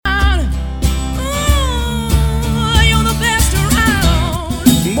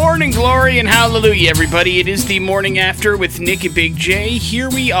Morning glory and hallelujah, everybody. It is the morning after with Nick and Big J. Here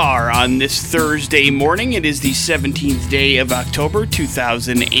we are on this Thursday morning. It is the 17th day of October,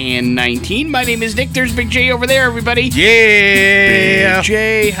 2019. My name is Nick. There's Big J over there, everybody. Yeah. Big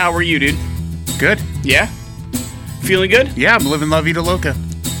J, how are you, dude? Good. Yeah? Feeling good? Yeah, I'm living La Vida Loca.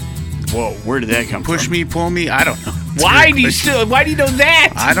 Whoa, where did that come Push from? me, pull me. I don't know. Why do you know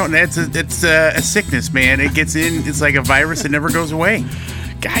that? I don't know. It's a sickness, man. It gets in. It's like a virus that never goes away.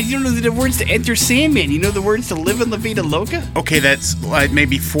 God, you don't know the words to Enter Sandman. You know the words to Live in La Vida Loca? Okay, that's like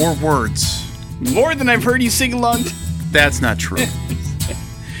maybe 4 words. More than I've heard you sing along. That's not true.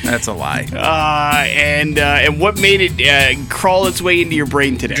 That's a lie. And what made it crawl its way into your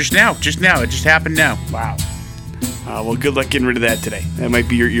brain today? Just now. It just happened now. Wow. Well, good luck getting rid of that today. That might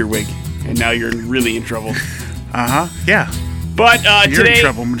be your earwig. And now you're really in trouble. Yeah. But You're today in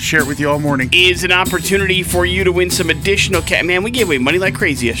trouble. I'm going to share it with you all morning. is an opportunity for you to win some additional cash. Man, we gave away money like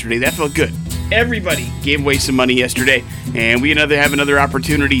crazy yesterday. That felt good. Everybody gave away some money yesterday. And we have another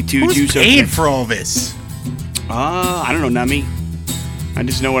opportunity to Who's do so. paying for all this? I don't know. Not me. I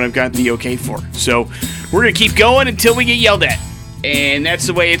just know what I've got the okay for. So we're going to keep going until we get yelled at. And that's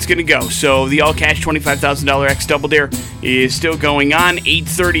the way it's going to go. So the all-cash $25,000 X Double Dare is still going on.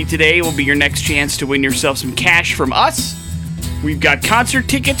 8:30 today will be your next chance to win yourself some cash from us. We've got concert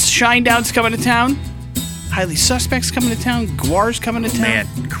tickets. Shinedown's coming to town. Highly Suspects coming to town. Guar's coming to town.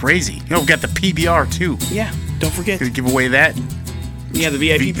 Man, crazy. You know, we've got the PBR, too. Yeah, don't forget. Gonna give away that. Yeah, the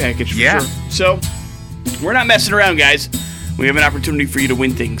VIP package for yeah. sure. So we're not messing around, guys. We have an opportunity for you to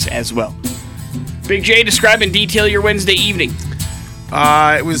win things as well. Big J, describe in detail your Wednesday evening.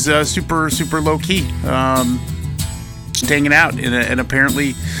 It was super low key. Just hanging out, and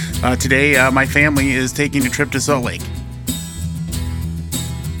apparently today my family is taking a trip to Salt Lake.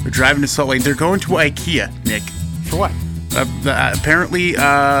 They're driving to Salt Lake. They're going to IKEA, Nick. For what? Apparently,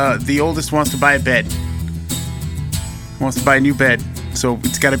 the oldest wants to buy a bed. Wants to buy a new bed, so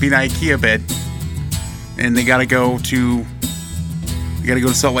it's got to be an IKEA bed, and they got to go to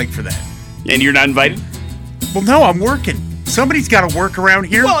Salt Lake for that. And you're not invited? Well, no, I'm working. Somebody's got to work around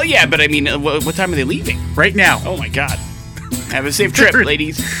here. Well, yeah, but I mean, what time are they leaving? Right now. Oh my God! Have a safe trip,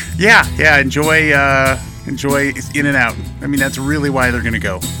 ladies. Yeah. Enjoy In and Out. I mean, that's really why they're gonna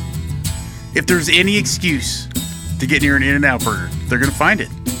go. If there's any excuse to get near an In and Out burger, they're gonna find it,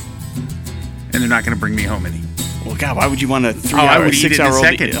 and they're not gonna bring me home any. Well, God, why would you want a 3 I hour, would 6 eat it in a hour old?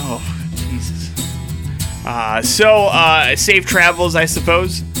 second. Oh, Jesus. So safe travels, I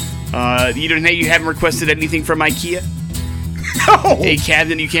suppose. You haven't requested anything from IKEA? No. A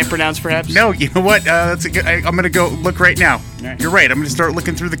cabinet you can't pronounce, perhaps? No. You know what? That's a good. I'm gonna go look right now. All right. You're right. I'm gonna start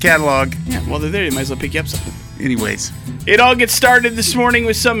looking through the catalog. Yeah. Well, they're there. You might as well pick you up something. Anyways, It all gets started this morning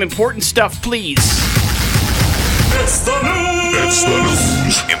with some important stuff, please. It's the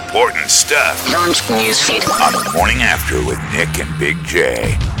news. Important stuff Newsfeed. on the morning after with Nick and Big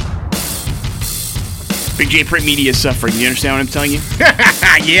J. Big J Print Media is suffering. You understand what I'm telling you?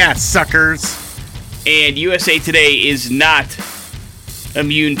 yeah, suckers. And USA Today is not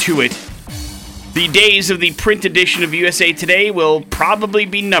immune to it. The days of the print edition of USA Today will probably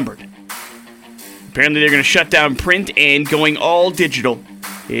be numbered. Apparently they're going to shut down print and going all digital.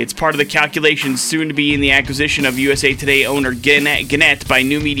 It's part of the calculations soon to be in the acquisition of USA Today owner Gannett by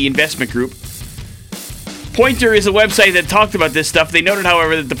New Media Investment Group. Pointer is a website that talked about this stuff. They noted,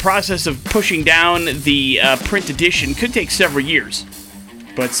 however, that the process of pushing down the print edition could take several years,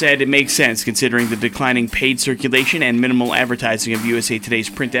 but said it makes sense considering the declining paid circulation and minimal advertising of USA Today's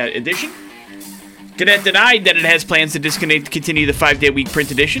print edition. Gannett denied that it has plans to discontinue the 5-day week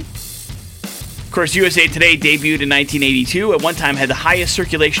print edition. Of course, USA Today debuted in 1982. At one time, had the highest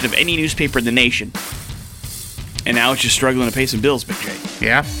circulation of any newspaper in the nation. And now it's just struggling to pay some bills, Big J.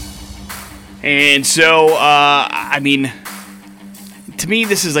 Yeah. And so, I mean, to me,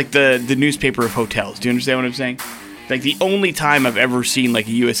 this is like the newspaper of hotels. Do you understand what I'm saying? Like, the only time I've ever seen, like,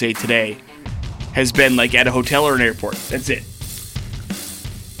 a USA Today has been, like, at a hotel or an airport. That's it.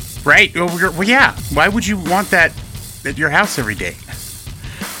 Right. Well, yeah. Why would you want that at your house every day?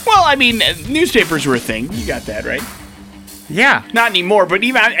 Well, I mean, newspapers were a thing. You got that, right? Yeah. Not anymore, but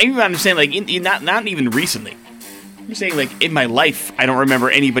even I'm saying, like, not even recently. I'm saying, like, in my life, I don't remember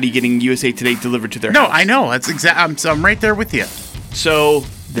anybody getting USA Today delivered to their house. No, I know. That's I'm right there with you. So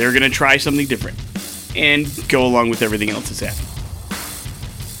they're going to try something different and go along with everything else that's happening.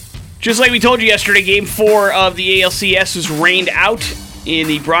 Just like we told you yesterday, Game 4 of the ALCS was rained out in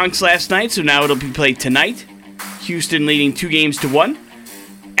the Bronx last night, so now it'll be played tonight. Houston leading 2-1.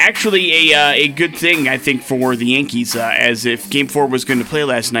 Actually, a good thing, I think, for the Yankees, as if Game 4 was going to play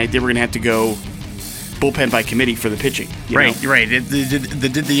last night, they were going to have to go bullpen by committee for the pitching. you Right, know? right. It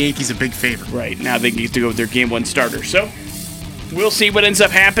did the Yankees a big favor. Right, now they get to go with their Game 1 starter. So, we'll see what ends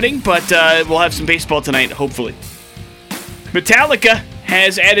up happening, but we'll have some baseball tonight, hopefully. Metallica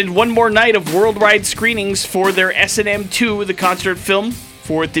has added one more night of worldwide screenings for their S&M 2, the concert film,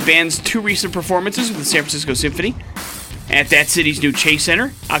 for the band's 2 recent performances with the San Francisco Symphony at that city's new Chase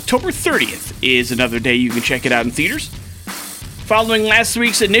Center. October 30th is another day you can check it out in theaters. Following last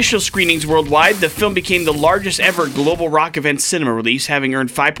week's initial screenings worldwide, the film became the largest ever global rock event cinema release, having earned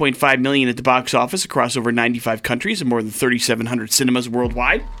 $5.5 million at the box office across over 95 countries and more than 3,700 cinemas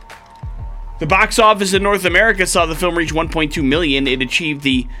worldwide. The box office in North America saw the film reach $1.2 million. It achieved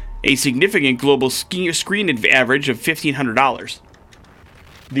a significant global screen average of $1,500.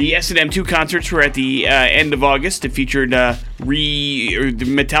 The S&M 2 concerts were at the end of August. It featured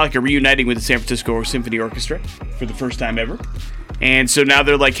Metallica reuniting with the San Francisco Symphony Orchestra for the first time ever. And so now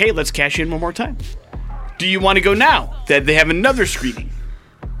they're like, hey, let's cash in one more time. Do you want to go now that they have another screening?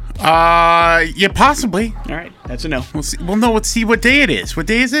 Yeah, possibly. All right, that's a no. We'll see. Well, no, let's see what day it is. What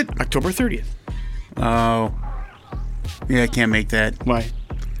day is it? October 30th. Oh. Yeah, I can't make that. Why?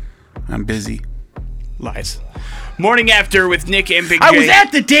 I'm busy. Lies. Morning After with Nick and Big J. I was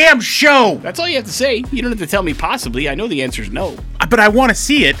at the damn show! That's all you have to say. You don't have to tell me possibly. I know the answer is no. But I want to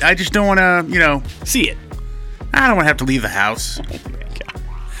see it. I just don't want to, See it. I don't want to have to leave the house.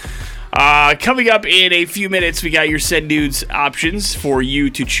 Coming up in a few minutes, we got your Send Nudes options for you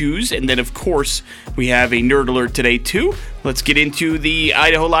to choose. And then, of course, we have a Nerd Alert today, too. Let's get into the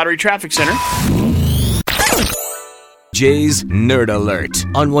Idaho Lottery Traffic Center. Jay's Nerd Alert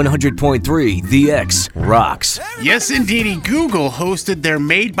on 100.3 The X Rocks. Yes, indeedy. Google hosted their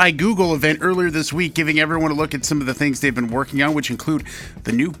Made by Google event earlier this week, giving everyone a look at some of the things they've been working on, which include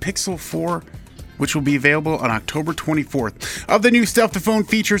the new Pixel 4, which will be available on October 24th. Of the new stuff, the phone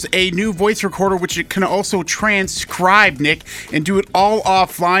features a new voice recorder, which it can also transcribe, Nick, and do it all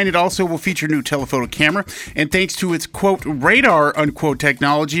offline. It also will feature a new telephoto camera, and thanks to its, quote, radar, unquote,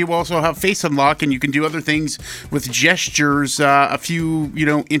 technology, it will also have face unlock, and you can do other things with gestures a few,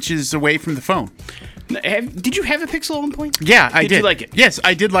 inches away from the phone. Did you have a Pixel at one point? Yeah, I did. Did you like it? Yes,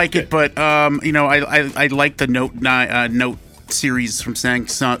 I did like it, but, I like the Note series from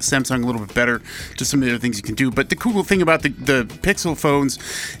Samsung a little bit better, just some of the other things you can do. But the cool thing about the Pixel phones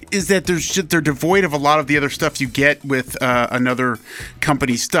is that they're devoid of a lot of the other stuff you get with another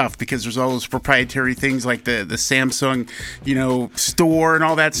company's stuff, because there's all those proprietary things like the Samsung, store and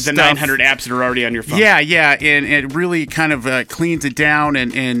all that stuff. The 900 apps that are already on your phone. Yeah, and it really kind of cleans it down,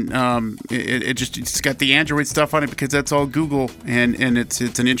 and it's got the Android stuff on it because that's all Google, and it's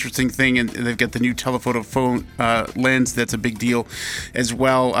an interesting thing, and they've got the new telephoto phone lens that's a big deal as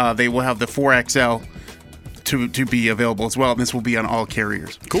well. They will have the 4XL to be available as well, and this will be on all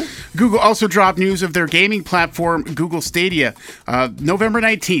carriers. Cool. Google also dropped news of their gaming platform, Google Stadia. November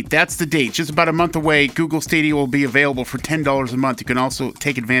 19th, that's the date. Just about a month away, Google Stadia will be available for $10 a month. You can also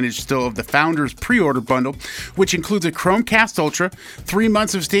take advantage still of the Founders pre-order bundle, which includes a Chromecast Ultra, 3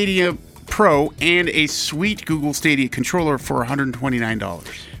 months of Stadia Pro, and a sweet Google Stadia controller for $129.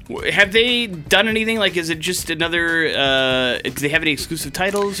 Have they done anything? Like, is it just another... do they have any exclusive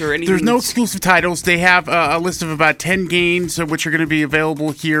titles or anything? There's no exclusive titles. They have a list of about 10 games, which are going to be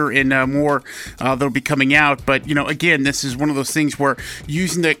available here, and more that'll be coming out. But, again, this is one of those things where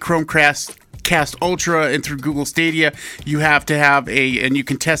using the Chromecast Ultra and through Google Stadia, you have to have and you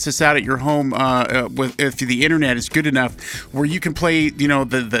can test this out at your home if the internet is good enough, where you can play,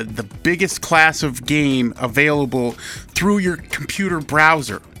 the biggest class of game available through your computer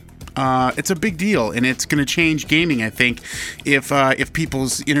browser. It's a big deal, and it's going to change gaming, I think, if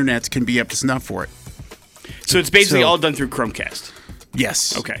people's internets can be up to snuff for it. So it's basically all done through Chromecast.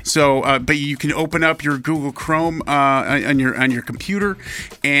 Yes. Okay. So, but you can open up your Google Chrome on your computer,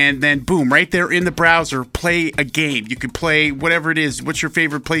 and then boom, right there in the browser, play a game. You could play whatever it is. What's your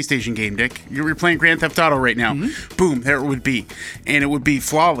favorite PlayStation game, Dick? You're playing Grand Theft Auto right now. Mm-hmm. Boom, there it would be, and it would be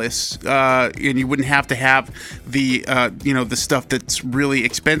flawless. And you wouldn't have to have the the stuff that's really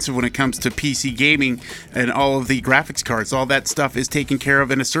expensive when it comes to PC gaming and all of the graphics cards. All that stuff is taken care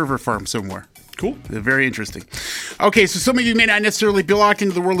of in a server farm somewhere. Cool. Very interesting. Okay, so some of you may not necessarily be locked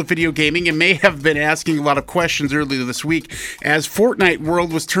into the world of video gaming and may have been asking a lot of questions earlier this week as Fortnite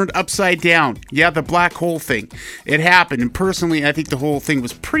World was turned upside down. Yeah, the black hole thing. It happened, and personally, I think the whole thing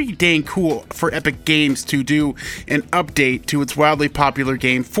was pretty dang cool for Epic Games to do an update to its wildly popular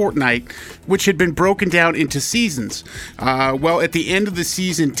game, Fortnite, which had been broken down into seasons. Well, at the end of the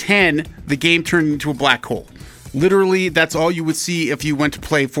season 10, the game turned into a black hole. Literally, that's all you would see if you went to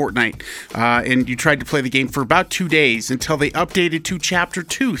play Fortnite and you tried to play the game for about 2 days until they updated to Chapter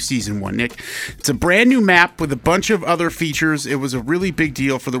 2, Season 1, Nick. It's a brand new map with a bunch of other features. It was a really big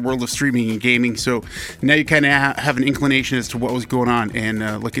deal for the world of streaming and gaming, so now you kind of have an inclination as to what was going on,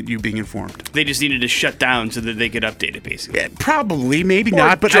 and look at you being informed. They just needed to shut down so that they could update it, basically. Yeah, probably, maybe Or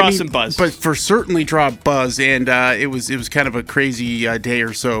not, but draw I mean, some buzz. But for certainly draw buzz, and it was kind of a crazy day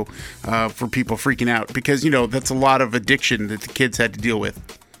or so for people freaking out because that's a lot of addiction that the kids had to deal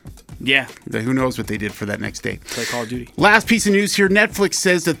with. Yeah. Who knows what they did for that next day. Play Call of Duty. Last piece of news here. Netflix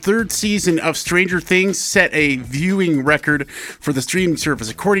says the third season of Stranger Things set a viewing record for the streaming service.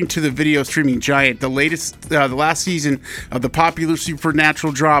 According to the video streaming giant, the last season of the popular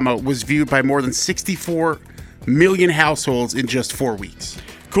supernatural drama was viewed by more than 64 million households in just 4 weeks.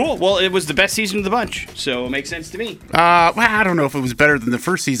 Cool. Well, it was the best season of the bunch, so it makes sense to me. Well, I don't know if it was better than the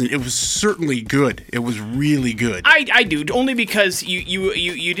first season. It was certainly good. It was really good. I do, only because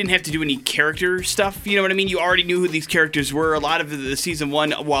you didn't have to do any character stuff, you know what I mean? You already knew who these characters were. A lot of the season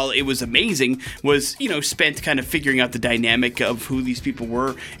one, while it was amazing, was, spent kind of figuring out the dynamic of who these people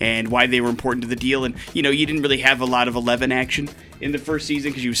were and why they were important to the deal. And, you didn't really have a lot of 11 action in the first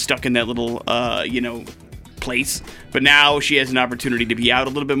season because you were stuck in that little, place, but now she has an opportunity to be out a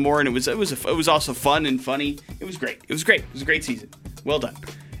little bit more, and it was also fun and funny. It was great. It was a great season. Well done.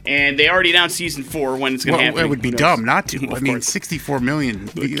 And they already announced season 4 when it's going to happen. It would be dumb not to. Of I mean, course. 64 million.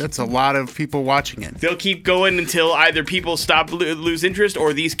 That's a lot of people watching it. They'll keep going until either people lose interest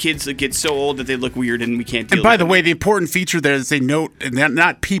or these kids get so old that they look weird and we can't deal And by with the them. way, the important feature there is they note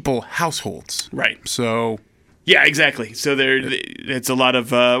not people, households. Right. So Yeah, exactly. So it's a lot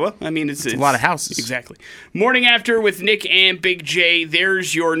of, it's a lot of houses. Exactly. Morning After with Nick and Big J.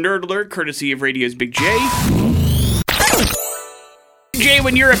 There's your nerd alert, courtesy of Radio's Big J. Jay,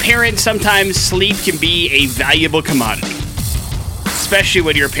 when you're a parent, sometimes sleep can be a valuable commodity, especially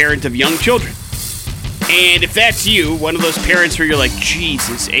when you're a parent of young children. And if that's you, one of those parents where you're like,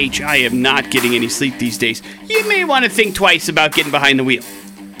 Jesus H, I am not getting any sleep these days, you may want to think twice about getting behind the wheel.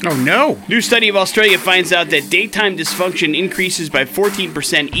 Oh, no. New study of Australia finds out that daytime dysfunction increases by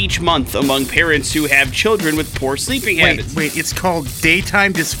 14% each month among parents who have children with poor sleeping habits. Wait, it's called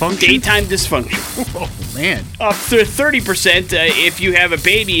daytime dysfunction? Daytime dysfunction. Oh, man. Up to 30% if you have a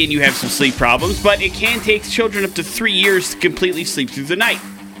baby and you have some sleep problems, but it can take children up to 3 years to completely sleep through the night.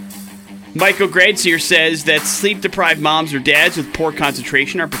 Michael Gradsier says that sleep-deprived moms or dads with poor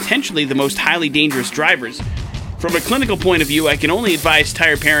concentration are potentially the most highly dangerous drivers. From a clinical point of view, I can only advise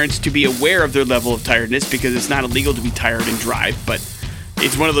tired parents to be aware of their level of tiredness because it's not illegal to be tired and drive, but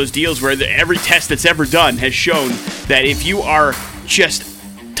it's one of those deals where every test that's ever done has shown that if you are just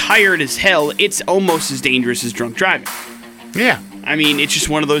tired as hell, it's almost as dangerous as drunk driving. Yeah. I mean, it's just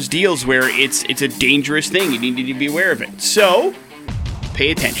one of those deals where it's a dangerous thing. You need to be aware of it. So, pay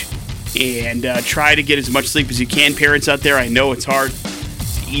attention and try to get as much sleep as you can. Parents out there, I know it's hard.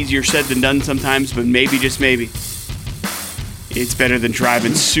 It's easier said than done sometimes, but maybe, just maybe, it's better than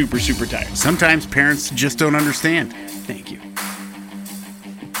driving super, super tired. Sometimes parents just don't understand. Thank you.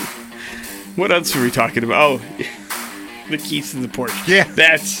 What else were we talking about? Oh, the keys to the Porsche. Yeah.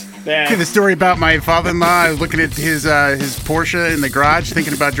 That's Okay, the story about my father-in-law looking at his Porsche in the garage,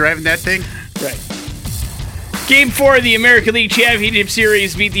 thinking about driving that thing. right. Game 4 of the American League Championship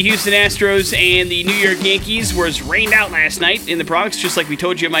Series beat the Houston Astros, and the New York Yankees was rained out last night in the Bronx, just like we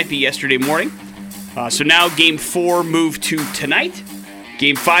told you it might be yesterday morning. So now Game 4 moved to tonight.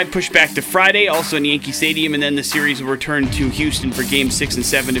 Game 5 pushed back to Friday, also in Yankee Stadium, and then the series will return to Houston for Game 6 and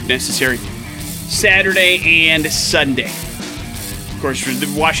 7 if necessary, Saturday and Sunday. Of course,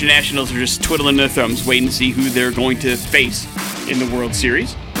 the Washington Nationals are just twiddling their thumbs, waiting to see who they're going to face in the World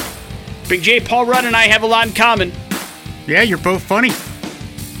Series. Big J, Paul Rudd, and I have a lot in common. Yeah, you're both funny.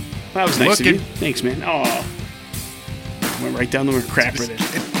 That was nice of you. Looking. Thanks, man. Oh, went right down the crap with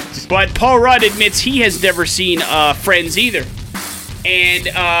it. But Paul Rudd admits he has never seen Friends either. And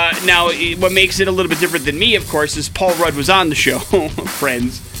now, what makes it a little bit different than me, of course, is Paul Rudd was on the show,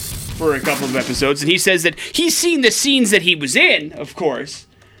 Friends, for a couple of episodes, and he says that he's seen the scenes that he was in, of course,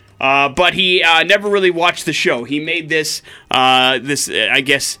 but he never really watched the show. He made this, I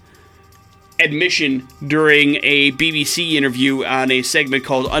guess, admission during a BBC interview on a segment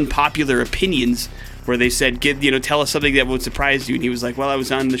called Unpopular Opinions, where they said, tell us something that would surprise you. And he was like, well, I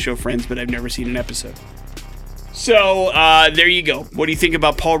was on the show Friends, but I've never seen an episode. So, there you go. What do you think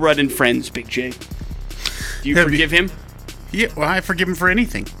about Paul Rudd and Friends, Big J? Do you forgive him? Yeah, well, I forgive him for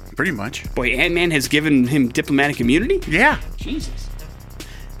anything, pretty much. Boy, Ant-Man has given him diplomatic immunity? Yeah. Jesus.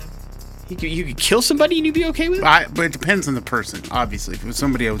 You could kill somebody and you'd be okay with it? But it depends on the person, obviously. If it was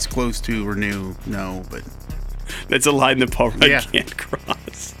somebody I was close to or knew, no, but... That's a line that Paul Rudd Yeah. can't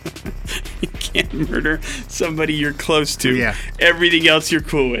cross. You can't murder somebody you're close to. Yeah. Everything else you're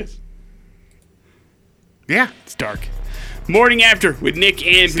cool with. Yeah. It's dark. Morning After with Nick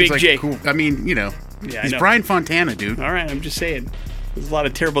and Seems Big like J. cool. I mean, you know, Yeah, I he's know. Brian Fontana, dude. All right, I'm just saying. There's a lot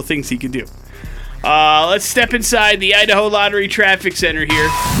of terrible things he could do. Let's step inside the Idaho Lottery Traffic Center here.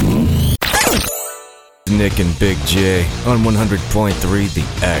 Nick and Big J on 100.3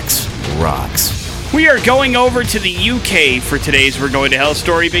 The X rocks. We are going over to the UK for today's We're Going to Hell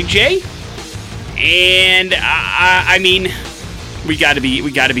story, Big J. And I mean, we got to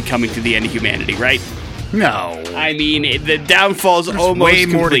be coming to the end of humanity, right? No. I mean, the downfall's almost way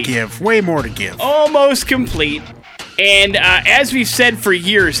more to complete. give. Way more to give. Almost complete. And as we've said for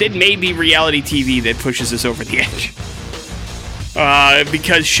years, it may be reality TV that pushes us over the edge.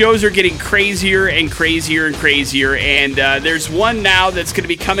 Because shows are getting crazier and crazier and crazier. And there's one now that's going to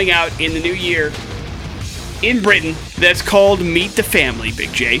be coming out in the new year in Britain that's called Meet the Family,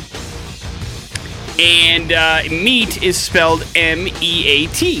 Big J. And meat is spelled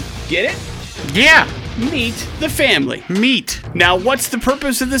M-E-A-T. Get it? Yeah. Meet the Family. Meat. Now, what's the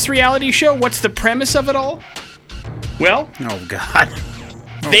purpose of this reality show? What's the premise of it all? Well, Oh, God.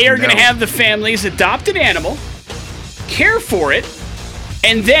 they are going to no. have the families adopt an animal, care for it,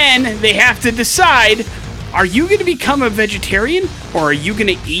 and then they have to decide, are you going to become a vegetarian or are you going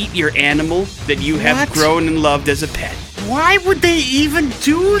to eat your animal that you have What? grown and loved as a pet? Why would they even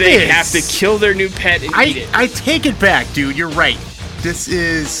do They this? have to kill their new pet and eat it. I take it back, dude. You're right. This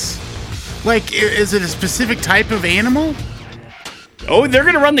is... Like, is it a specific type of animal? Oh, they're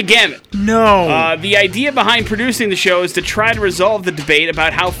going to run the gamut. No. The idea behind producing the show is to try to resolve the debate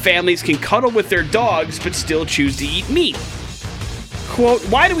about how families can cuddle with their dogs but still choose to eat meat. Quote,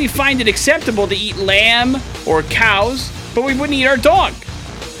 why do we find it acceptable to eat lamb or cows, but we wouldn't eat our dog?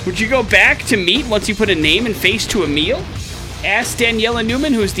 Would you go back to meat once you put a name and face to a meal? Asked Daniela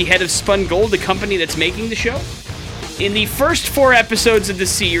Newman, who is the head of Spun Gold, the company that's making the show. In the first 4 episodes of the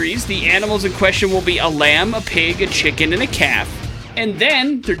series, the animals in question will be a lamb, a pig, a chicken, and a calf. And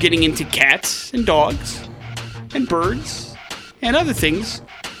then they're getting into cats and dogs and birds and other things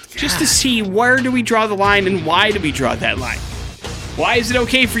just to see where do we draw the line and why do we draw that line. Why is it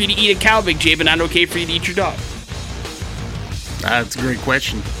okay for you to eat a cow, Big J, but not okay for you to eat your dog? That's a great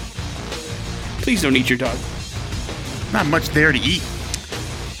question. Please don't eat your dog. Not much there to eat.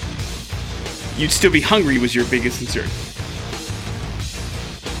 You'd still be hungry was your biggest concern.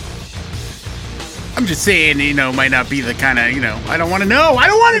 I'm just saying, you know, might not be the kind of, you know, I don't want to know. I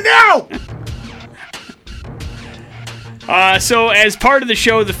don't want to know. So as part of the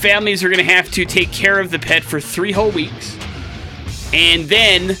show, the families are going to have to take care of the pet for 3 whole weeks. And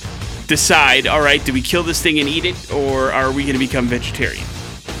then decide, all right, do we kill this thing and eat it, or are we going to become vegetarian?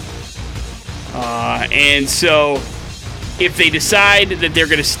 And so if they decide that they're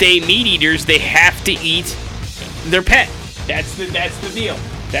going to stay meat eaters, they have to eat their pet. That's the deal.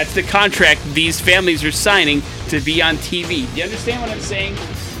 That's the contract these families are signing to be on TV. Do you understand what I'm saying?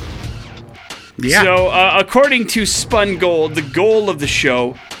 Yeah. So, according to Spun Gold, the goal of the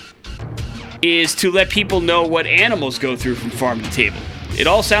show is to let people know what animals go through from farm to table. It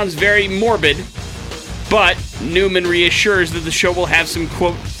all sounds very morbid, but Newman reassures that the show will have some,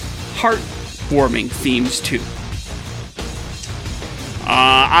 quote, heartwarming themes too.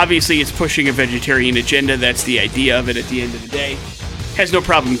 Obviously, it's pushing a vegetarian agenda. That's the idea of it at the end of the day. Has no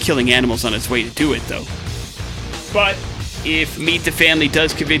problem killing animals on its way to do it, though. But if Meet the Family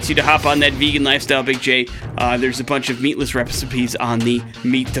does convince you to hop on that vegan lifestyle, Big J, there's a bunch of meatless recipes on the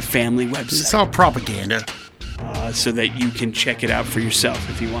Meet the Family website. It's all propaganda. So that you can check it out for yourself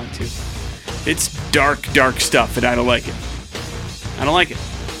if you want to. It's dark, dark stuff, and I don't like it. I don't like it.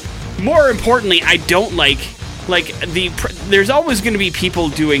 More importantly, I don't like there's always going to be people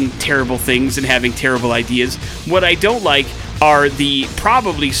doing terrible things and having terrible ideas. What I don't like are the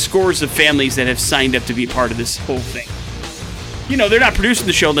probably scores of families that have signed up to be part of this whole thing. You know, they're not producing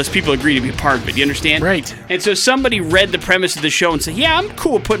the show unless people agree to be a part of it. You understand? Right. And so somebody read the premise of the show and said, yeah, I'm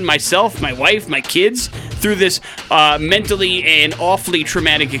cool putting myself, my wife, my kids through this mentally and awfully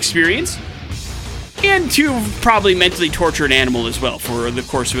traumatic experience. And to probably mentally torture an animal as well for the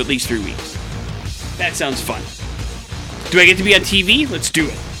course of at least 3 weeks. That sounds fun. Do I get to be on TV? Let's do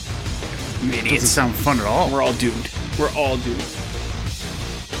it. You Doesn't idiots. sound fun at all. We're all doomed. We're all doomed.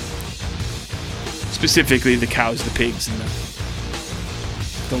 Specifically the cows, the pigs, and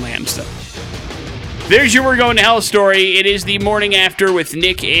the lamb stuff. There's your We're Going to Hell story. It is the morning after with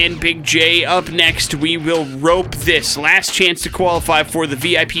Nick and Big J. Up next, we will rope this. Last chance to qualify for the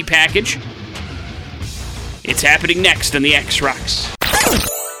VIP package. It's happening next on the X Rocks.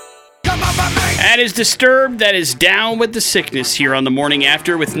 That is Disturbed. That is Down with the Sickness here on the Morning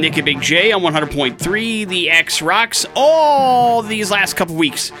After with Nick and Big J on 100.3. The X Rocks. All these last couple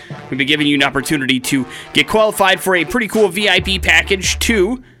weeks, we've been giving you an opportunity to get qualified for a pretty cool VIP package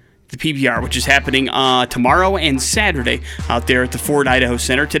to the PBR, which is happening tomorrow and Saturday out there at the Ford Idaho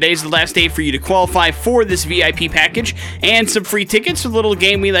Center. Today's the last day for you to qualify for this VIP package and some free tickets, a little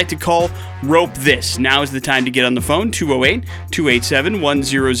game we like to call Rope This. Now is the time to get on the phone,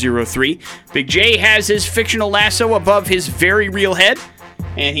 208-287-1003. Big J has his fictional lasso above his very real head,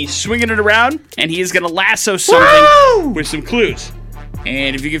 and he's swinging it around, and he is going to lasso something with some clues.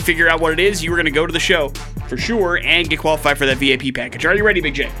 And if you can figure out what it is, you are going to go to the show for sure and get qualified for that VIP package. Are you ready,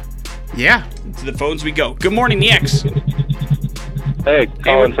 Big J? Yeah. To the phones we go. Good morning, the X. Hey,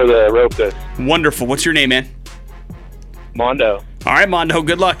 calling for the rope this. Wonderful. What's your name, man? Mondo. All right, Mondo.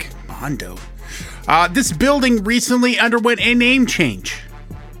 Good luck. Mondo. This building recently underwent a name change.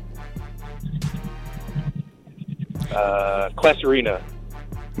 Quest Arena.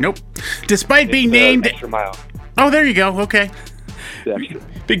 Nope. Despite being named... Extra Mile. Oh, there you go. Okay.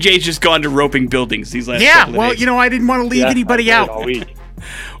 Big J's just gone to roping buildings these last couple of days. I didn't want to leave anybody out. All week.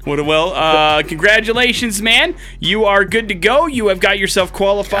 Congratulations, man. You are good to go. You have got yourself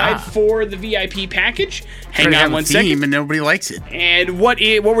qualified for the VIP package. Hang on one second. And nobody likes it. And what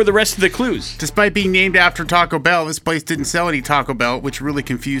were the rest of the clues? Despite being named after Taco Bell, this place didn't sell any Taco Bell, which really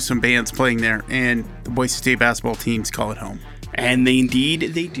confused some bands playing there. And the Boise State basketball teams call it home. And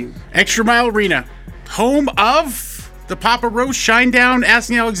indeed they do. Extra Mile Arena, home of the Papa Roach Shinedown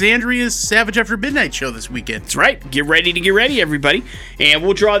Asking Alexandria's Savage After Midnight show this weekend. That's right. Get ready, everybody. And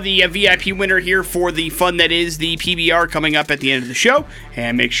we'll draw the VIP winner here for the fun that is the PBR coming up at the end of the show.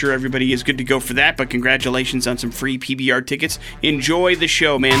 And make sure everybody is good to go for that. But congratulations on some free PBR tickets. Enjoy the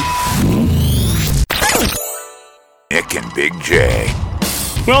show, man. Nick and Big J.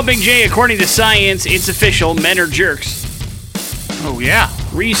 Well, Big J, according to science, it's official. Men are jerks. Oh, yeah.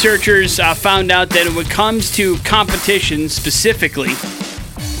 Researchers found out that when it comes to competition specifically,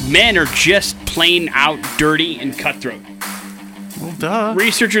 men are just plain out dirty and cutthroat. Well, duh.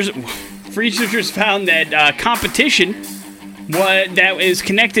 Researchers found that competition that is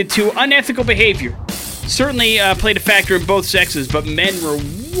connected to unethical behavior certainly played a factor in both sexes, but men were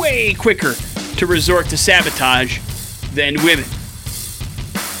way quicker to resort to sabotage than women.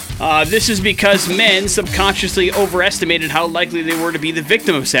 This is because men subconsciously overestimated how likely they were to be the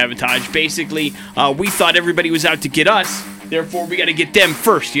victim of sabotage. Basically, we thought everybody was out to get us, therefore we got to get them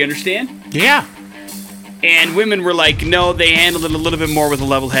first, you understand? Yeah. And women were like, no, they handled it a little bit more with a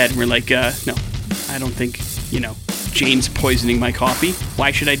level head. And we're like, no, I don't think, Jane's poisoning my coffee.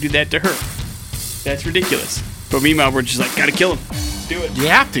 Why should I do that to her? That's ridiculous. But meanwhile, we're just like, gotta kill him. Let's do it. You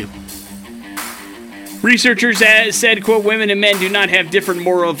have to. Researchers said, quote, women and men do not have different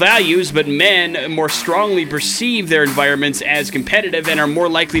moral values, but men more strongly perceive their environments as competitive and are more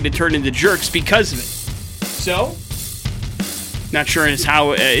likely to turn into jerks because of it. So, not sure as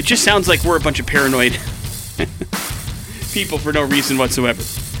how, it just sounds like we're a bunch of paranoid people for no reason whatsoever.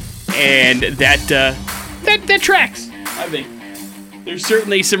 And that tracks, I think. There's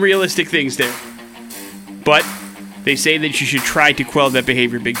certainly some realistic things there. But they say that you should try to quell that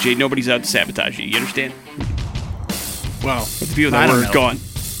behavior, Big J. Nobody's out to sabotage you. You understand? Well, But the people that were gone.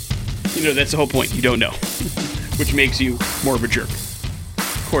 That's the whole point. You don't know. Which makes you more of a jerk.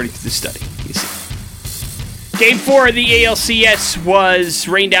 According to this study. You see. Game 4 of the ALCS was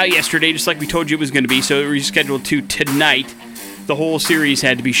rained out yesterday, just like we told you it was going to be, so it was rescheduled to tonight. The whole series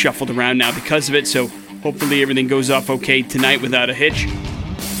had to be shuffled around now because of it, so hopefully everything goes off okay tonight without a hitch.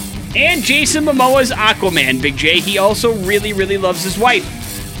 And Jason Momoa's Aquaman, Big J. He also really, really loves his wife.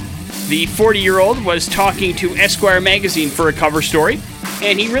 The 40-year-old was talking to Esquire magazine for a cover story,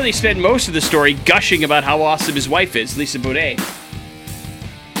 and he really spent most of the story gushing about how awesome his wife is, Lisa Bonet.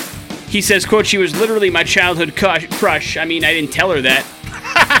 He says, quote, she was literally my childhood crush. I mean, I didn't tell her that.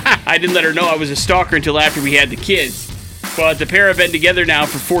 I didn't let her know I was a stalker until after we had the kids. But the pair have been together now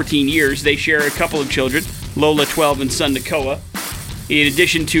for 14 years. They share a couple of children, Lola, 12, and son Nakoa. In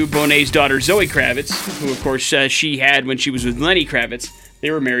addition to Bonet's daughter, Zoe Kravitz, who, of course, she had when she was with Lenny Kravitz.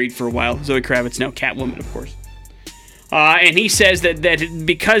 They were married for a while. Zoe Kravitz, now Catwoman, of course. And he says that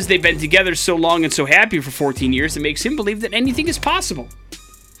because they've been together so long and so happy for 14 years, it makes him believe that anything is possible.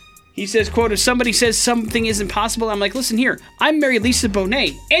 He says, quote, if somebody says something isn't possible, I'm like, listen here, I'm married Lisa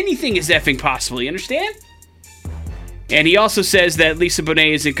Bonet. Anything is effing possible, you understand? And he also says that Lisa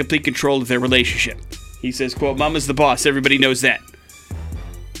Bonet is in complete control of their relationship. He says, quote, Mama's the boss. Everybody knows that.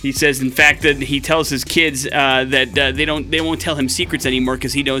 He says, in fact, that he tells his kids that they won't tell him secrets anymore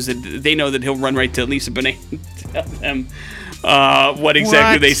because they know that he'll run right to Lisa Bonet and tell them what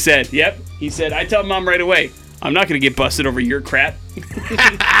exactly they said. Yep. He said, I tell Mom right away, I'm not going to get busted over your crap.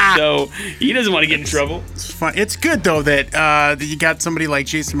 So he doesn't want to get in trouble. It's fun. It's good though that you got somebody like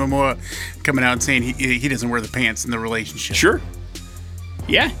Jason Momoa coming out and saying he doesn't wear the pants in the relationship. Sure.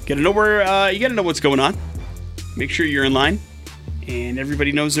 Yeah, you got to know what's going on. Make sure you're in line, and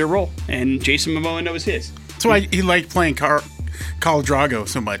everybody knows their role. And Jason Momoa knows his. That's why he liked playing Khal Drago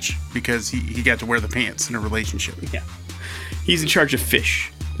so much, because he got to wear the pants in a relationship. Yeah. He's in charge of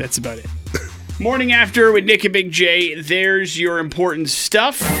fish. That's about it. Morning After with Nick and Big J. There's your important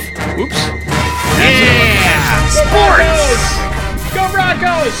stuff. Whoops. Yeah! Sports! Go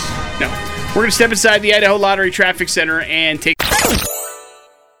Broncos! No. We're going to step inside the Idaho Lottery Traffic Center and take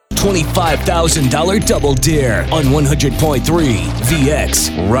 $25,000 Double Dare on 100.3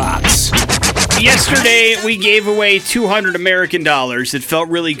 VX Rocks. Yesterday, we gave away $200 American dollars. It felt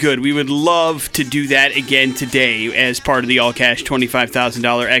really good. We would love to do that again today as part of the all-cash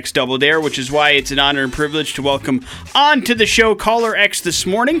 $25,000 X Double Dare, which is why it's an honor and privilege to welcome onto the show Caller X this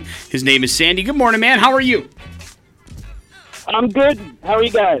morning. His name is Sandy. Good morning, man. How are you? I'm good. How are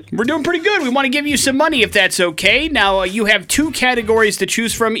you guys? We're doing pretty good. We want to give you some money if that's okay. Now, you have 2 categories to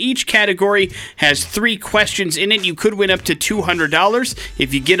choose from. Each category has 3 questions in it. You could win up to $200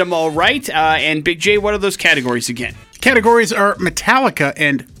 if you get them all right. And Big J, what are those categories again? Categories are Metallica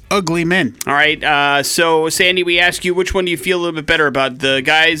and ugly men. All right. So, Sandy, we ask you, which one do you feel a little bit better about, the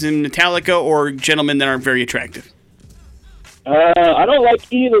guys in Metallica or gentlemen that aren't very attractive? I don't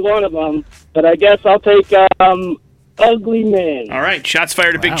like either one of them, but I guess I'll take ugly men. All right, shots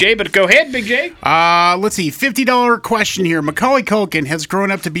fired at Big J, but go ahead, Big J. Let's see, $50 question here. Macaulay Culkin has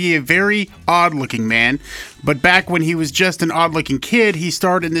grown up to be a very odd-looking man, but back when he was just an odd-looking kid, he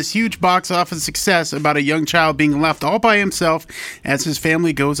starred in this huge box office success about a young child being left all by himself as his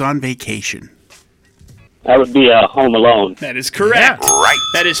family goes on vacation. That would be Home Alone. That is correct. Yeah, right.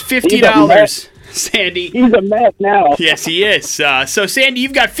 That is $50, Sandy. He's a mess now. Yes, he is. So, Sandy,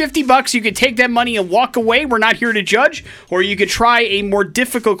 you've got $50. You can take that money and walk away. We're not here to judge. Or you could try a more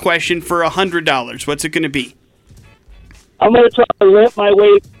difficult question for $100. What's it going to be? I'm going to try to limp my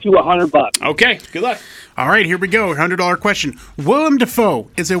way to $100. Okay, good luck. All right, here we go. $100 question. Willem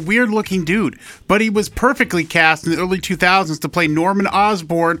Dafoe is a weird-looking dude, but he was perfectly cast in the early 2000s to play Norman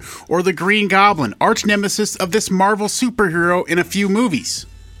Osborn or the Green Goblin, arch nemesis of this Marvel superhero in a few movies.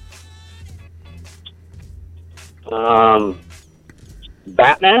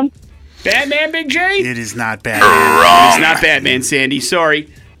 Batman? Batman, Big J? It is not Batman. It's not Batman, Sandy. Sorry.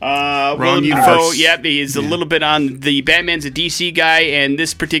 Willem universe. Dafoe, yep, he is a little bit on the Batman's a DC guy, and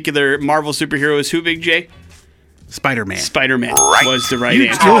this particular Marvel superhero is who, Big J? Spider-Man. Spider-Man was the right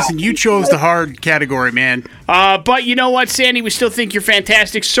answer. Listen, you chose the hard category, man. But you know what, Sandy? We still think you're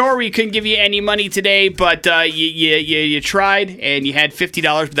fantastic. Sorry we couldn't give you any money today, but you tried, and you had $50,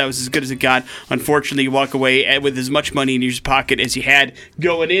 but that was as good as it got. Unfortunately, you walk away with as much money in your pocket as you had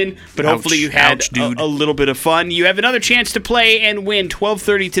going in, but hopefully you had a little bit of fun. You have another chance to play and win.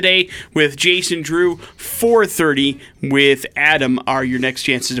 12:30 today with Jason Drew. 4:30 with Adam are your next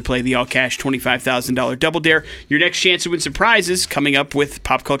chances to play the all-cash $25,000 Double Dare. Your next chance to win some prizes coming up with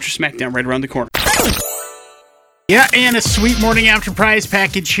Pop Culture Smackdown right around the corner. Yeah, and a sweet morning after prize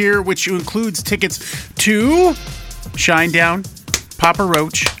package here, which includes tickets to Shinedown, Papa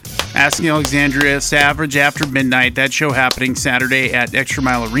Roach, Asking Alexandria, Savage After Midnight. That show happening Saturday at Extra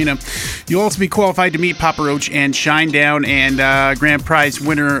Mile Arena. You'll also be qualified to meet Papa Roach and Shinedown, and grand prize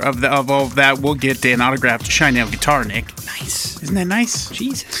winner of all of that will get an autographed Shinedown guitar, Nick. Nice. Isn't that nice?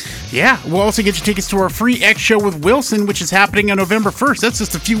 Jesus. Yeah, we'll also get you tickets to our free X show with Wilson, which is happening on November 1st. That's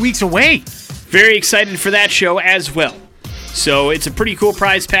just a few weeks away. Very excited for that show as well. So it's a pretty cool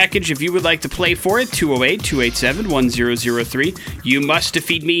prize package. If you would like to play for it, 208-287-1003. You must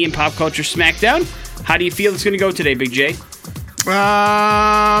defeat me in Pop Culture Smackdown. How do you feel it's going to go today, Big J?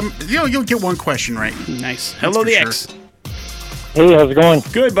 You'll get one question right. Nice. Hello, the X. Hey, how's it going?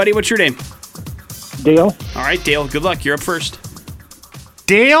 Good, buddy. What's your name? Dale? All right, Dale. Good luck. You're up first.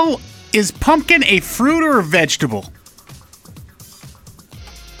 Dale, is pumpkin a fruit or a vegetable?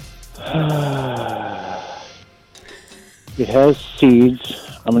 It has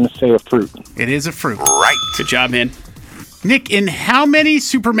seeds. I'm going to say a fruit. It is a fruit. Right. Good job, man. Nick, in how many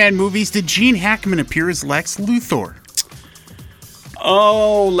Superman movies did Gene Hackman appear as Lex Luthor?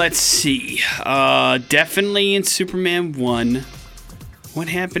 Oh, let's see. Definitely in Superman 1. What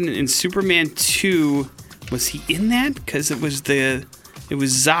happened in Superman 2? Was he in that? Because it was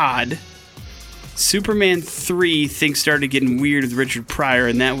Zod. Superman 3, things started getting weird with Richard Pryor,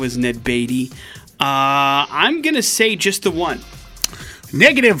 and that was Ned Beatty. I'm going to say just the one.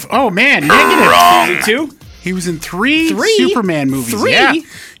 Negative. Oh, man. Negative. Season 2? He was in three Three? Superman movies. Three? Yeah.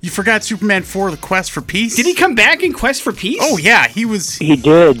 You forgot Superman 4, The Quest for Peace? Did he come back in Quest for Peace? Oh, yeah. He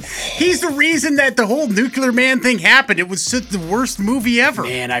did. He's the reason that the whole Nuclear Man thing happened. It was the worst movie ever.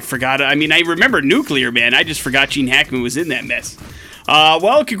 Man, I forgot. I mean, I remember Nuclear Man. I just forgot Gene Hackman was in that mess.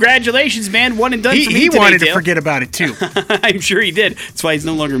 Well, congratulations, man. One and done for me He today, wanted to Dale. forget about it, too. I'm sure he did. That's why he's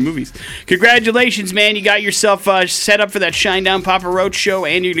no longer in movies. Congratulations, man. You got yourself set up for that Shinedown Papa Roach show,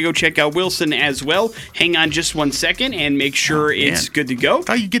 and you're going to go check out Wilson as well. Hang on just 1 second and make sure it's good to go.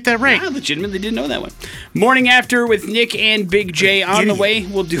 Oh, you get that right. I legitimately didn't know that one. Morning After with Nick and Big J on the way.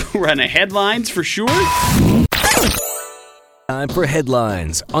 We'll run a headlines for sure. Time for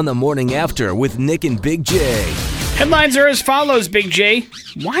headlines on the Morning After with Nick and Big J. Headlines are as follows, Big J.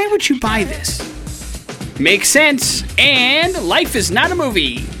 Why would you buy this? Makes sense. And life is not a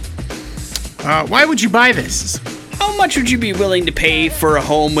movie. Why would you buy this? How much would you be willing to pay for a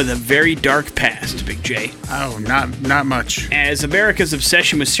home with a very dark past, Big J? Oh, not much. As America's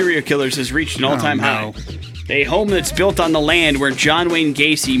obsession with serial killers has reached an all-time no. high. A home that's built on the land where John Wayne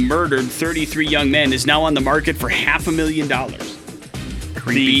Gacy murdered 33 young men is now on the market for $500,000.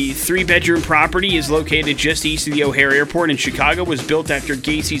 The 3-bedroom property is located just east of the O'Hare Airport in Chicago, was built after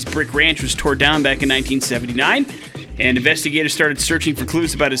Gacy's brick ranch was torn down back in 1979, and investigators started searching for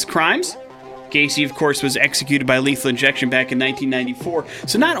clues about his crimes. Gacy, of course, was executed by lethal injection back in 1994.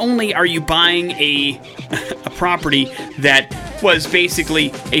 So not only are you buying a property that was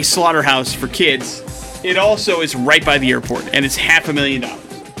basically a slaughterhouse for kids, it also is right by the airport, and it's $500,000.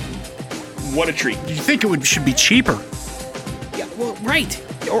 What a treat. You think should be cheaper? Yeah, well, right.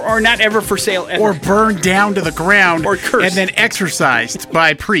 Or not ever for sale ever. Or burned down to the ground. Or cursed. And then exorcised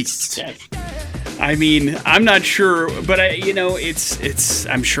by priests. Yes. I mean, I'm not sure, but it's.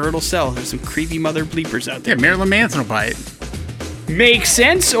 I'm sure it'll sell. There's some creepy mother bleepers out there. Yeah, Marilyn Manson will buy it. Makes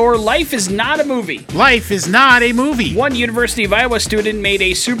sense, or life is not a movie. Life is not a movie. One University of Iowa student made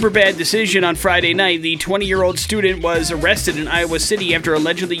a super bad decision on Friday night. The 20-year-old student was arrested in Iowa City after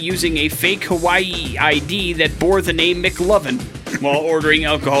allegedly using a fake Hawaii ID that bore the name McLovin while ordering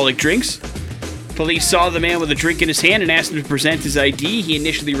alcoholic drinks. Police saw the man with a drink in his hand and asked him to present his ID. He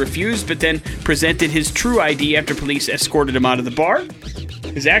initially refused, but then presented his true ID after police escorted him out of the bar.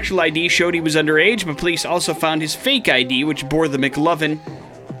 His actual ID showed he was underage, but police also found his fake ID, which bore the McLovin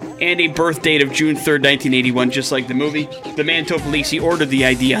and a birth date of June 3rd, 1981, just like the movie. The man told police he ordered the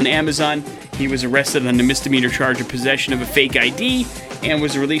ID on Amazon. He was arrested on a misdemeanor charge of possession of a fake ID and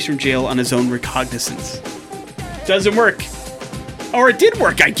was released from jail on his own recognizance. Doesn't work. Or it did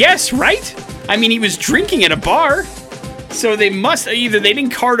work, I guess, right? I mean, he was drinking at a bar, so they must either they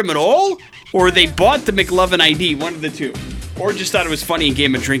didn't card him at all, or they bought the McLovin ID, one of the two. Or just thought it was funny and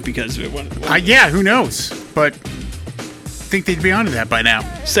gave him a drink because of it. Yeah, who knows? But I think they'd be onto that by now.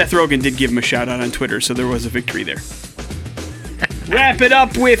 Seth Rogen did give him a shout out on Twitter, so there was a victory there. Wrap it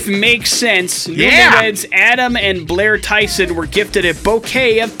up with Makes Sense. Yeah! Newlyweds Adam and Blair Tyson were gifted a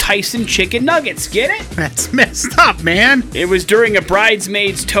bouquet of Tyson chicken nuggets. Get it? That's messed up, man. It was during a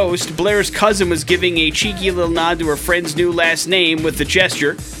bridesmaid's toast. Blair's cousin was giving a cheeky little nod to her friend's new last name with the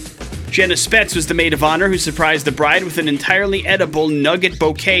gesture. Jenna Spetz was the maid of honor who surprised the bride with an entirely edible nugget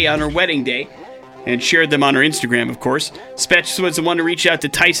bouquet on her wedding day and shared them on her Instagram, of course. Spetz was the one to reach out to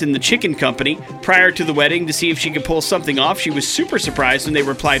Tyson, the chicken company, prior to the wedding to see if she could pull something off. She was super surprised when they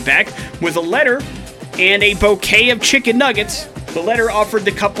replied back with a letter and a bouquet of chicken nuggets. The letter offered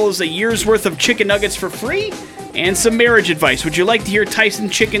the couples a year's worth of chicken nuggets for free and some marriage advice. Would you like to hear Tyson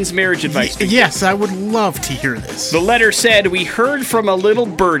Chicken's marriage advice? Yes, I would love to hear this. The letter said, "We heard from a little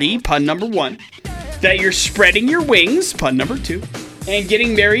birdie," pun number 1, "that you're spreading your wings," pun number 2, "and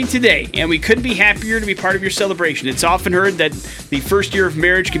getting married today, and we couldn't be happier to be part of your celebration. It's often heard that the first year of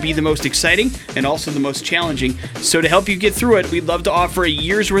marriage can be the most exciting and also the most challenging. So to help you get through it, we'd love to offer a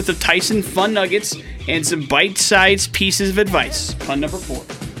year's worth of Tyson Fun Nuggets and some bite-sized pieces of advice." Pun number 4.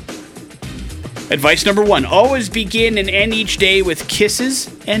 Advice number 1, always begin and end each day with kisses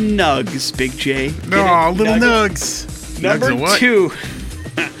and nugs, Big J. Get Oh, it? little Nuggets. nugs. Number Nugs of what? 2.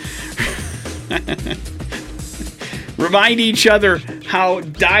 Remind each other how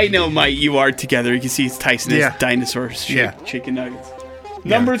dynamite you are together. You can see it's Tyson Yeah. has dinosaur Yeah. chicken nuggets.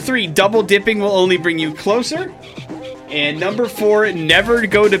 Number 3, double dipping will only bring you closer. And number 4, never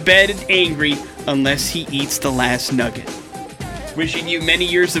go to bed angry unless he eats the last nugget. Wishing you many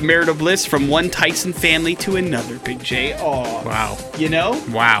years of marital bliss from one Tyson family to another, Big J. Aw. Wow. You know?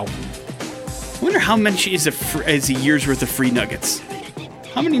 Wow. I wonder how much is a year's worth of free nuggets.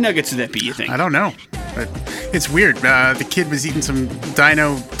 How many nuggets would that be, you think? I don't know. But it's weird. The kid was eating some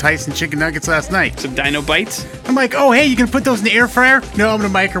Dino Tyson chicken nuggets last night. Some dino bites? I'm like, oh, hey, you can put those in the air fryer? No, I'm going to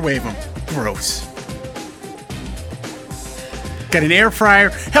microwave them. Gross. Got an air fryer.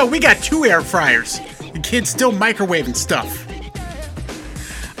 Hell, we got 2 air fryers. The kid's still microwaving stuff.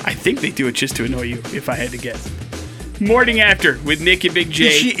 I think they do it just to annoy you, if I had to guess. Morning After with Nick and Big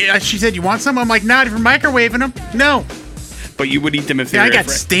J. She said, you want some? I'm like, not if you're microwaving them. No. But you would eat them if they Yeah, were I got air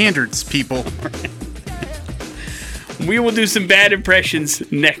fried. standards, people. We will do some bad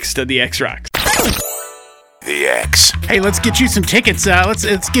impressions next on the X-Rocks. The X. Hey, let's get you some tickets.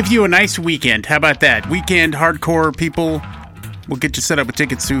 Let's give you a nice weekend. How about that? Weekend hardcore people. We'll get you set up with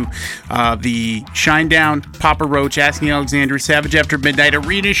tickets to the Shinedown, Papa Roach, Asking Alexandria, Savage After Midnight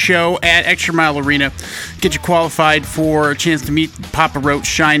Arena show at Extra Mile Arena. Get you qualified for a chance to meet Papa Roach,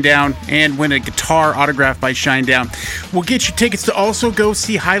 Shinedown, and win a guitar autographed by Shinedown. We'll get you tickets to also go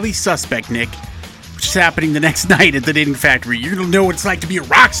see Highly Suspect, Nick, which is happening the next night at the Knitting Factory. You're going to know what it's like to be a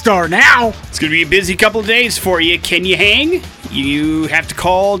rock star now. It's going to be a busy couple of days for you. Can you hang? You have to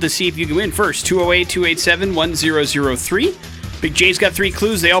call to see if you can win first. 208-287-1003. Big J's got 3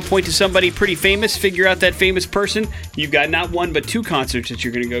 clues. They all point to somebody pretty famous. Figure out that famous person. You've got not 1 but 2 concerts that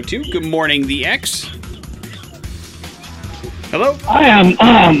you're going to go to. Good morning, the X. Hello? I am.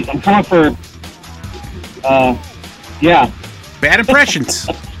 I'm calling for. Yeah. Bad impressions.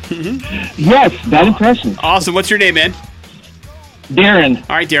 Yes, bad impression. Awesome. What's your name, man? Darren.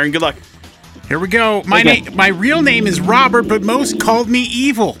 All right, Darren. Good luck. Here we go. My Okay. my real name is Robert, but most called me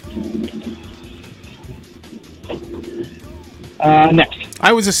Evil. Next.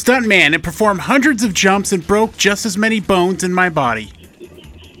 I was a stuntman and performed hundreds of jumps and broke just as many bones in my body.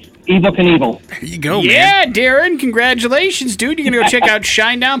 Evil Knievel. There you go, man. Yeah, Darren. Congratulations, dude. You're going to go check out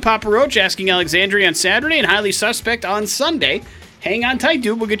Shinedown, Papa Roach, Asking Alexandria on Saturday, and Highly Suspect on Sunday. Hang on tight,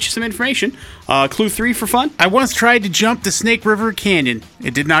 dude. We'll get you some information. Clue 3 for fun. I once tried to jump the Snake River Canyon.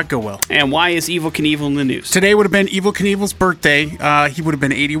 It did not go well. And why is Evil Knievel in the news? Today would have been Evil Knievel's birthday. He would have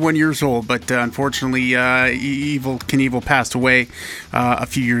been 81 years old, but unfortunately, Evil Knievel passed away a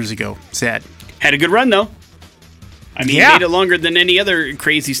few years ago. Sad. Had a good run, though. I mean, Yeah. he made it longer than any other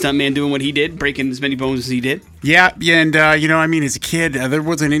crazy stuntman doing what he did, breaking as many bones as he did. Yeah, and as a kid, there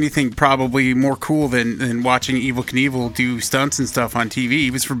wasn't anything probably more cool than watching Evil Knievel do stunts and stuff on TV.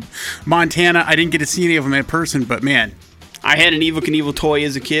 He was from Montana. I didn't get to see any of them in person, but man. I had an Evil Knievel toy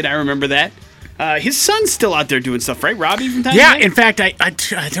as a kid. I remember that. His son's still out there doing stuff, right, Robbie? From time to Yeah, time? in fact, I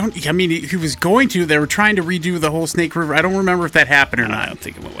don't. I mean, he was going to. They were trying to redo the whole Snake River. I don't remember if that happened or I not. don't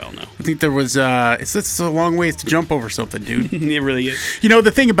think it went well, no. I think there was. It's a long ways to jump over something, dude. It really is. You know,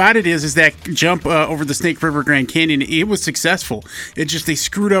 the thing about it is that jump over the Snake River Grand Canyon, it was successful. It just, they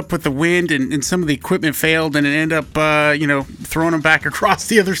screwed up with the wind and some of the equipment failed, and it ended up, throwing them back across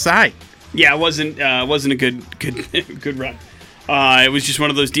the other side. Yeah, it wasn't a good run. It was just one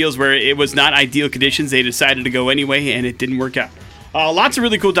of those deals where it was not ideal conditions. They decided to go anyway, and it didn't work out. Lots of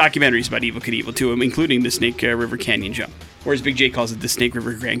really cool documentaries about Evil Knievel, too, including the Snake River Canyon jump. Or as Big J calls it, the Snake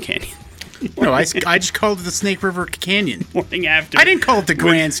River Grand Canyon. No, I just called it the Snake River Canyon. Morning After. I didn't call it the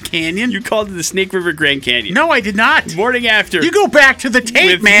Grand Canyon. You called it the Snake River Grand Canyon. No, I did not. Morning After. You go back to the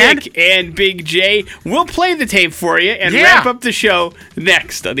tape, with man. Nick and Big J. We'll play the tape for you and Yeah. wrap up the show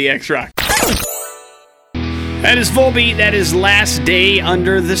next on the X-Rock. That is Volbeat. That is Last Day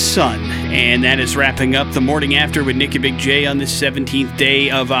Under the Sun. And that is wrapping up the Morning After with Nick and Big J on this 17th day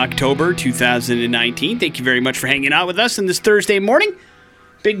of October 2019. Thank you very much for hanging out with us on this Thursday morning.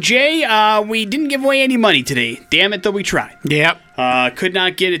 Big J, we didn't give away any money today. Damn it, though we tried. Yep. Could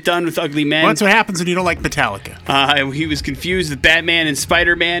not get it done with Ugly Men. Well, that's what happens when you don't like Metallica. He was confused with Batman and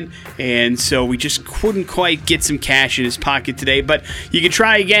Spider-Man, and so we just couldn't quite get some cash in his pocket today. But you can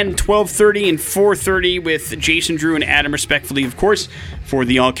try again 12:30 and 4:30 with Jason, Drew, and Adam, respectfully, of course, for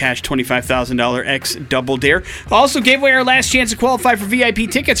the all-cash $25,000 X Double Dare. Also gave away our last chance to qualify for VIP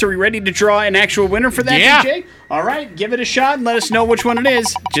tickets. Are we ready to draw an actual winner for that, Yeah. DJ? All right, give it a shot and let us know which one it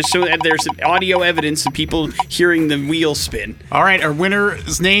is, just so that there's audio evidence of people hearing the wheel spin. All right, our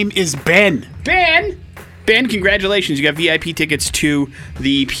winner's name is Ben. Ben, congratulations. You got VIP tickets to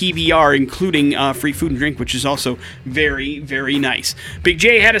the PBR, including free food and drink, which is also very, very nice. Big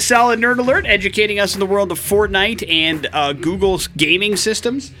J had a solid nerd alert, educating us in the world of Fortnite and Google's gaming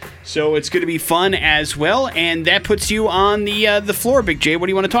systems. So it's going to be fun as well. And that puts you on the floor, Big J. What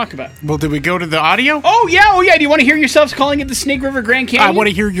do you want to talk about? Well, did we go to the audio? Oh, yeah. Do you want to hear yourselves calling it the Snake River Grand Canyon? I want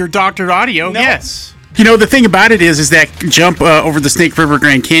to hear your doctored audio. No. Yes. You know, the thing about it is that jump over the Snake River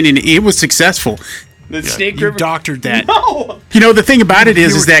Grand Canyon, it was successful. The Snake You River... doctored that. No! You know, the thing about it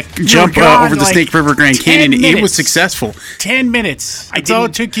is that you jump were gone over the like Snake River Grand 10 Canyon, it minutes. was successful. 10 minutes. That's all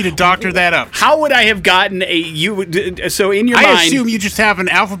it took you to doctor that up. How would I have gotten so in your mind... I assume you just have an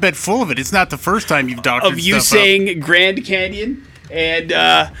alphabet full of it. It's not the first time you've doctored of you stuff saying Grand Canyon And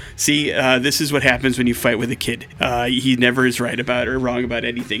this is what happens when you fight with a kid. He never is right about or wrong about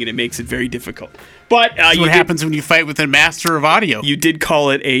anything, and it makes it very difficult. But That's what happens when you fight with a master of audio. You did call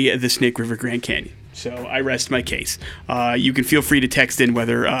it the Snake River Grand Canyon. So I rest my case. You can feel free to text in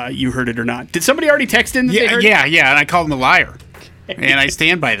whether you heard it or not. Did somebody already text in that they heard it? Yeah, and I called him a liar. And I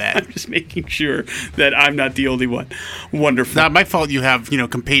stand by that. I'm just making sure that I'm not the only one. Wonderful. Not my fault you have,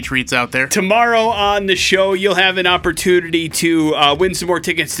 compatriots out there. Tomorrow on the show, you'll have an opportunity to win some more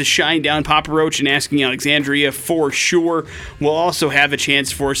tickets to Shinedown Papa Roach and Asking Alexandria for sure. We'll also have a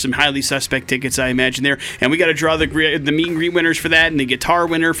chance for some highly suspect tickets, I imagine, there. And we got to draw the meet and greet winners for that and the guitar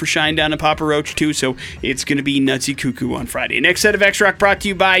winner for Shinedown and Papa Roach, too. So it's going to be nutsy cuckoo on Friday. Next set of X-Rock brought to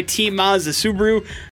you by Team Mazda Subaru.